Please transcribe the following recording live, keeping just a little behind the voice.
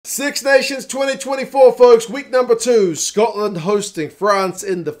Six Nations 2024, folks. Week number 2. Scotland hosting France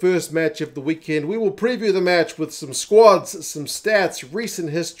in the first match of the weekend. We will preview the match with some squads, some stats, recent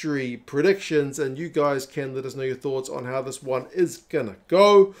history, predictions, and you guys can let us know your thoughts on how this one is going to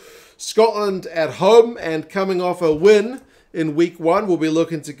go. Scotland at home and coming off a win in week 1. We'll be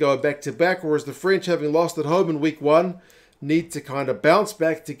looking to go back-to-back, whereas the French, having lost at home in week 1, need to kind of bounce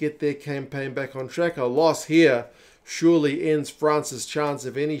back to get their campaign back on track. A loss here surely ends France's chance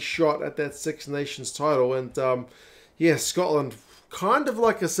of any shot at that Six Nations title. And yeah, Scotland, kind of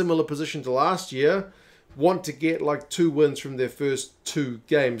like a similar position to last year, want to get like 2 wins from their first 2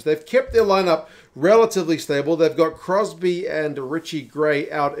 games. They've kept their lineup relatively stable. They've got Crosby and Richie Gray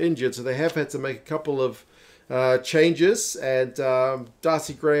out injured, so they have had to make a couple of changes, and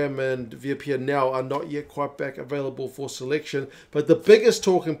Darcy Graham and Bielle-Biarrey now are not yet quite back available for selection. But the biggest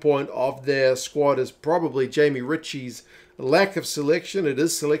talking point of their squad is probably Jamie Ritchie's lack of selection. It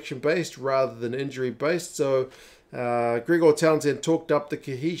is selection-based rather than injury-based. So Gregor Townsend talked up the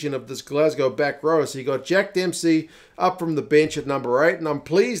cohesion of this Glasgow back row. So you got Jack Dempsey up from the bench at number 8. And I'm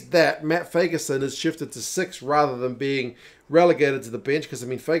pleased that Matt Fagerson has shifted to 6 rather than being relegated to the bench. Because, I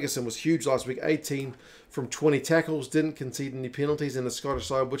mean, Fagerson was huge last week. 18 from 20 tackles. Didn't concede any penalties in the Scottish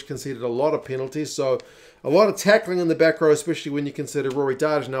side, which conceded a lot of penalties. So a lot of tackling in the back row, especially when you consider Rory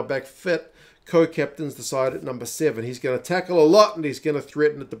Darge now back fit. Co-captains the side at number 7. He's going to tackle a lot and he's going to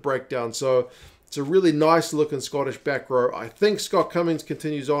threaten at the breakdown. So it's a really nice looking Scottish back row. I think Scott Cummings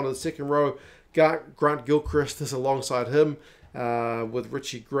continues on in the second row. Grant Gilchrist is alongside him, with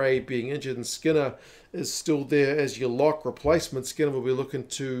Richie Gray being injured, and Skinner is still there as your lock replacement. Skinner will be looking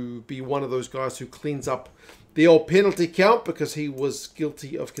to be one of those guys who cleans up the old penalty count because he was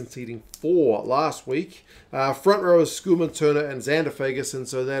guilty of conceding 4 last week. Front row is Schoeman, Turner, and Zander Fagerson,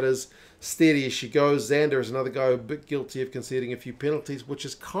 so that is steady as she goes. Zander is another guy a bit guilty of conceding a few penalties, which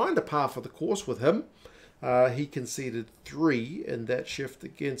is kind of par for the course with him. He conceded 3 in that shift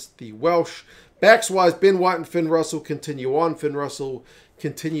against the Welsh. Backs-wise, Ben White and Finn Russell continue on. Finn Russell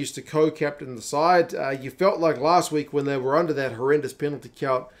continues to co-captain the side. You felt like last week when they were under that horrendous penalty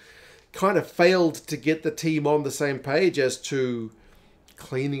count, kind of failed to get the team on the same page as to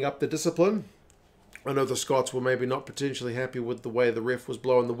cleaning up the discipline. I know the Scots were maybe not potentially happy with the way the ref was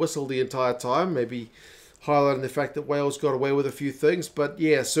blowing the whistle the entire time, maybe highlighting the fact that Wales got away with a few things. But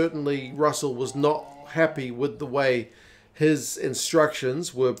yeah, certainly Russell was not happy with the way his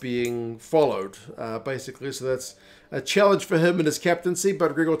instructions were being followed, basically. So that's a challenge for him in his captaincy.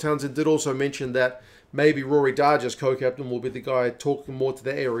 But Gregor Townsend did also mention that maybe Rory Darge as co-captain will be the guy talking more to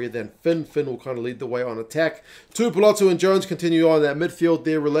the area than Finn. Finn will kind of lead the way on attack. Tuipulotu and Jones continue on that midfield.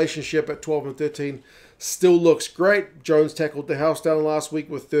 Their relationship at 12 and 13 still looks great. Jones tackled the house down last week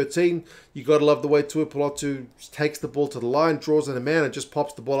with 13. You got to love the way Tuipulotu takes the ball to the line, draws in a man, and just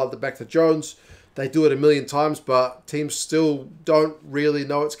pops the ball out the back to Jones. They do it a million times, but teams still don't really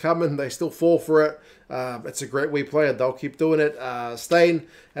know it's coming. They still fall for it. It's a great wee play, and they'll keep doing it. Steyn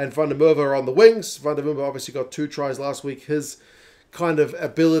and Van der Merwe are on the wings. Van der Merwe obviously got 2 tries last week. His kind of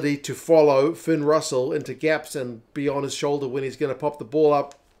ability to follow Finn Russell into gaps and be on his shoulder when he's going to pop the ball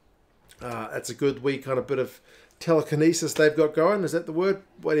up, that's a good wee kind of bit of telekinesis they've got going. Is that the word?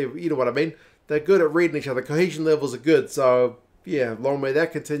 Whatever, you know what I mean. They're good at reading each other. Cohesion levels are good, so yeah, long may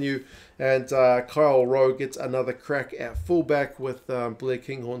that continue. And Kyle Rowe gets another crack at fullback with Blair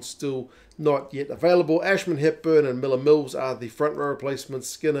Kinghorn still not yet available. Ashman, Hepburn, and Millar-Mills are the front row replacements.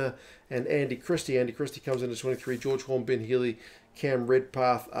 Skinner and Andy Christie. Andy Christie comes in at 23. George Horne, Ben Healy, Cam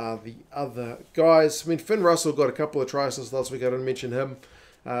Redpath are the other guys. I mean, Finn Russell got a couple of tries since last week. I didn't mention him.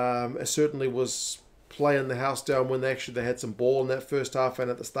 It certainly was playing the house down when they had some ball in that first half and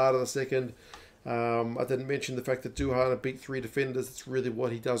at the start of the second. I didn't mention the fact that Duhan beat 3 defenders. It's really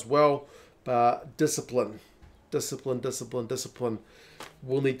what he does well. But discipline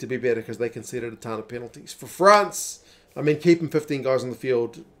will need to be better because they conceded a ton of penalties. For France, I mean, keeping 15 guys on the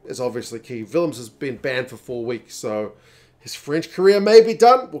field is obviously key. Willems has been banned for 4 weeks, so his French career may be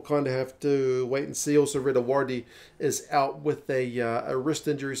done. We'll kind of have to wait and see. Also, Reda Wardy is out with a wrist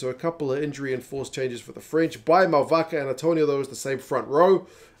injury, so a couple of injury-enforced changes for the French. By Malvaka and Antonio, though, is the same front row,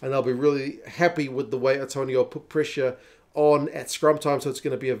 and they'll be really happy with the way Antonio put pressure on at scrum time, so it's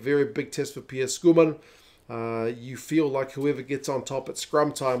going to be a very big test for Pierre Schoeman. You feel like whoever gets on top at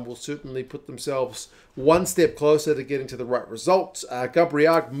scrum time will certainly put themselves one step closer to getting to the right result.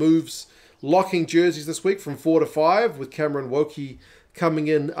 Gabriel moves locking jerseys this week from 4 to 5, with Cameron Wokey coming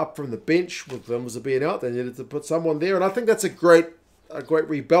in up from the bench. With Willems being out, they needed to put someone there, and I think that's a great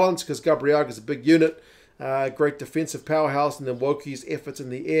rebalance because Gabriel is a big unit, great defensive powerhouse, and then Wokey's efforts in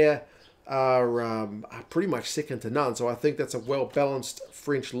the air are pretty much second to none. So I think that's a well-balanced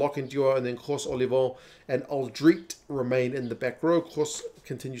French locking duo. And then Cross Olivon and Aldrit remain in the back row. Cross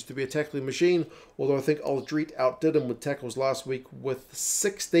continues to be a tackling machine, although I think Aldrit outdid him with tackles last week with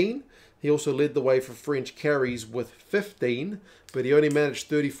 16. He also led the way for French carries with 15, but he only managed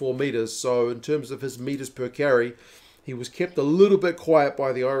 34 metres. So in terms of his metres per carry, he was kept a little bit quiet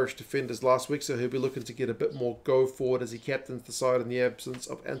by the Irish defenders last week, so he'll be looking to get a bit more go forward as he captains the side in the absence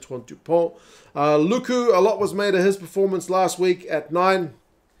of Antoine Dupont. Luku, a lot was made of his performance last week at 9.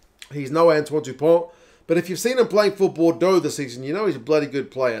 He's no Antoine Dupont, but if you've seen him playing for Bordeaux this season, you know he's a bloody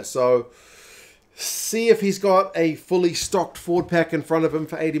good player. So see if he's got a fully stocked forward pack in front of him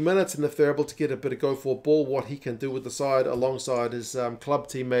for 80 minutes, and if they're able to get a bit of go forward ball, what he can do with the side alongside his club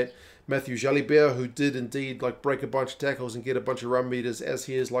teammate Matthew Jalibert, who did indeed break a bunch of tackles and get a bunch of run meters, as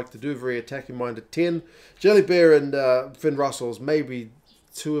he is like to do, very attacking minded 10. Jalibert and Finn Russell's maybe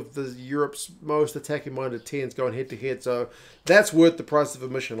two of the Europe's most attacking minded 10s going head to head, so that's worth the price of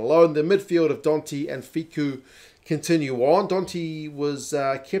admission alone. The midfield of Dante and Fiku continue on. Dante was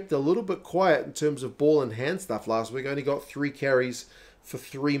kept a little bit quiet in terms of ball and hand stuff last week. Only got 3 carries for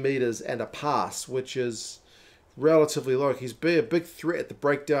 3 metres and a pass, which is relatively low. He's a big threat at the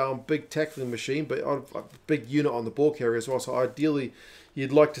breakdown, big tackling machine, but a big unit on the ball carrier as well. So ideally,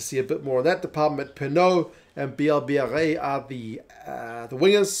 you'd like to see a bit more in that department. Penaud and Bielle-Biarrey are the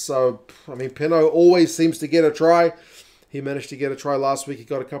wingers. So, I mean, Penaud always seems to get a try. He managed to get a try last week. He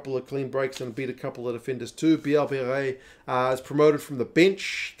got a couple of clean breaks and beat a couple of defenders too. Bielle-Biarrey is promoted from the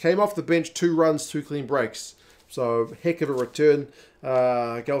bench. Came off the bench, 2 runs, 2 clean breaks. So, heck of a return.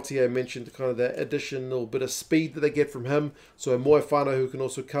 Galtier mentioned kind of the additional bit of speed that they get from him. So, Moefano, who can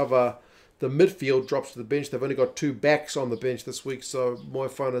also cover the midfield, drops to the bench. They've only got 2 backs on the bench this week. So,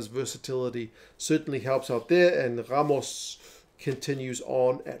 Moefano's versatility certainly helps out there. And Ramos continues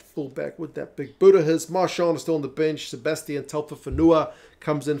on at fullback with that big boot of his. Marchand is still on the bench. Sebastian Talfa-Fanua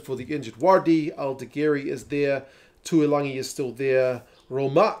comes in for the injured Wardi. Aldegheri is there. Tuilangi is still there.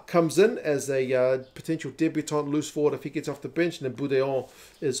 Roma comes in as a potential debutant loose forward if he gets off the bench. And then Boudéon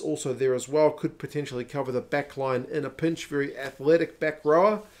is also there as well. Could potentially cover the back line in a pinch. Very athletic back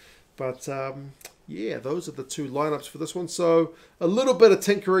rower. But yeah, those are the 2 lineups for this one. So a little bit of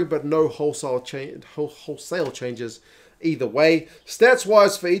tinkering, but no wholesale changes either way.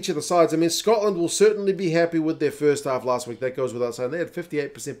 Stats-wise for each of the sides, I mean, Scotland will certainly be happy with their first half last week. That goes without saying. They had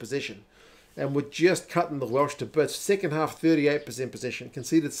 58% possession and were just cutting the Welsh to bits. Second half, 38% possession.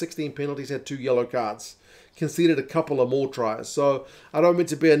 Conceded 16 penalties, had 2 yellow cards. Conceded a couple of more tries. So I don't mean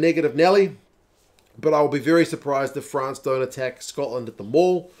to be a negative Nelly, but I will be very surprised if France don't attack Scotland at the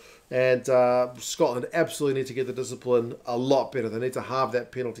Mall. And Scotland absolutely need to get the discipline a lot better. They need to halve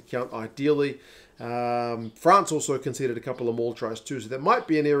that penalty count ideally. France also conceded a couple of maul tries too, so that might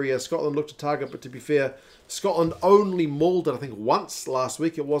be an area Scotland looked to target, but to be fair, Scotland only mauled it, I think, once last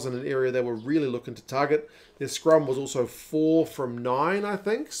week. It wasn't an area they were really looking to target. Their scrum was also 4 from 9, I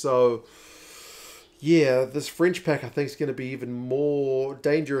think, so yeah, this French pack I think is going to be even more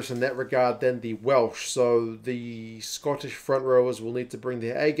dangerous in that regard than the Welsh, so the Scottish front rowers will need to bring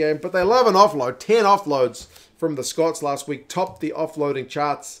their A game, but they love an offload. 10 offloads from the Scots last week, topped the offloading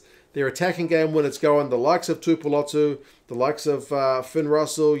charts. Their attacking game when it's going, the likes of Tuipulotu, the likes of Finn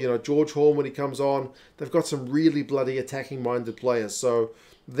Russell, you know, George Horne when he comes on, they've got some really bloody attacking-minded players. So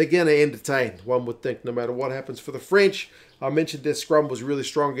they're going to entertain, one would think, no matter what happens. For the French, I mentioned their scrum was really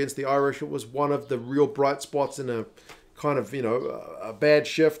strong against the Irish. It was one of the real bright spots in a kind of, you know, a bad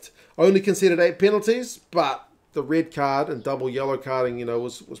shift. Only conceded 8 penalties, but the red card and double yellow carding, you know,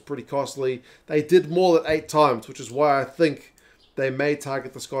 was pretty costly. They did more than 8 times, which is why I think they may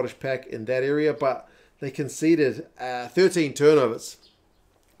target the Scottish pack in that area, but they conceded 13 turnovers,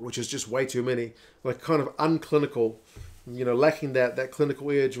 which is just way too many. Like, kind of unclinical, you know, lacking that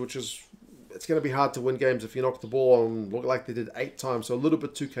clinical edge, which is, it's going to be hard to win games if you knock the ball on, look like they did 8 times, so a little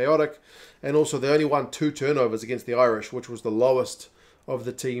bit too chaotic. And also, they only won 2 turnovers against the Irish, which was the lowest of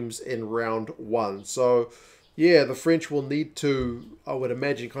the teams in round 1. So, yeah, the French will need to, I would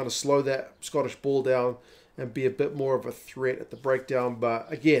imagine, kind of slow that Scottish ball down and be a bit more of a threat at the breakdown. But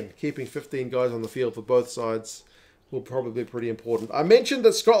again, keeping 15 guys on the field for both sides will probably be pretty important. I mentioned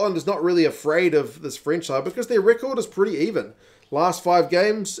that Scotland is not really afraid of this French side because their record is pretty even. Last 5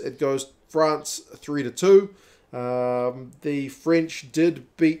 games, it goes France 3-2. The French did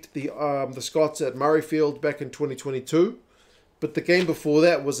beat the Scots at Murrayfield back in 2022. But the game before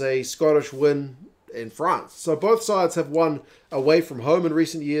that was a Scottish win in France. So both sides have won away from home in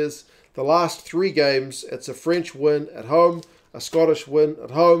recent years. The last 3 games, it's a French win at home, a Scottish win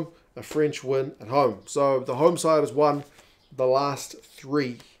at home, a French win at home. So the home side has won the last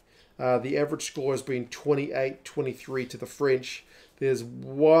 3. The average score has been 28-23 to the French. There's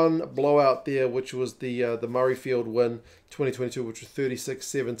one blowout there, which was the Murrayfield win 2022, which was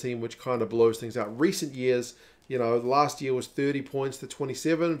 36-17, which kind of blows things out. Recent years, you know, last year was 30 points to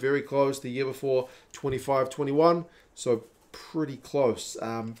 27, very close. The year before, 25-21, so pretty close.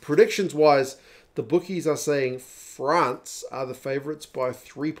 Predictions-wise, the bookies are saying France are the favourites by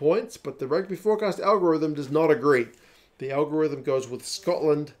 3 points, but the Rugby Forecast algorithm does not agree. The algorithm goes with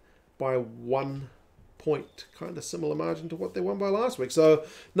Scotland by 1 point. Kind of similar margin to what they won by last week. So,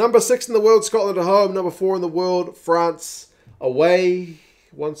 number 6 in the world, Scotland at home. Number 4 in the world, France away.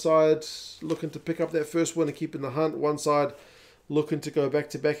 One side looking to pick up that first win and keep in the hunt. One side looking to go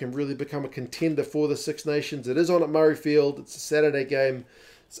back-to-back and really become a contender for the Six Nations. It is on at Murrayfield. It's a Saturday game.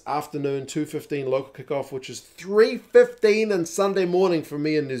 It's afternoon, 2:15 local kickoff, which is 3:15 and Sunday morning for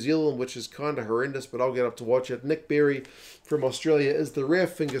me in New Zealand, which is kind of horrendous, but I'll get up to watch it. Nick Berry from Australia is the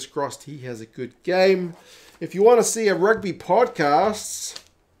ref. Fingers crossed he has a good game. If you want to see a rugby podcast,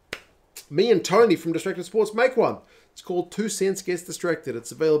 me and Tony from Distracted Sports make one. It's called 2 Cents Gets Distracted.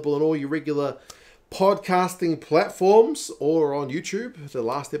 It's available on all your regular podcasting platforms or on YouTube. The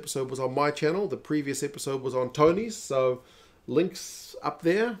last episode was on my channel. The previous episode was on Tony's. So links up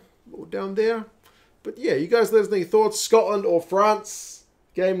there or down there. But yeah, you guys let us know your thoughts. Scotland or France?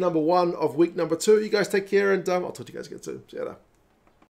 Game number 1 of week number 2. You guys take care, and I'll talk to you guys again soon. See you later.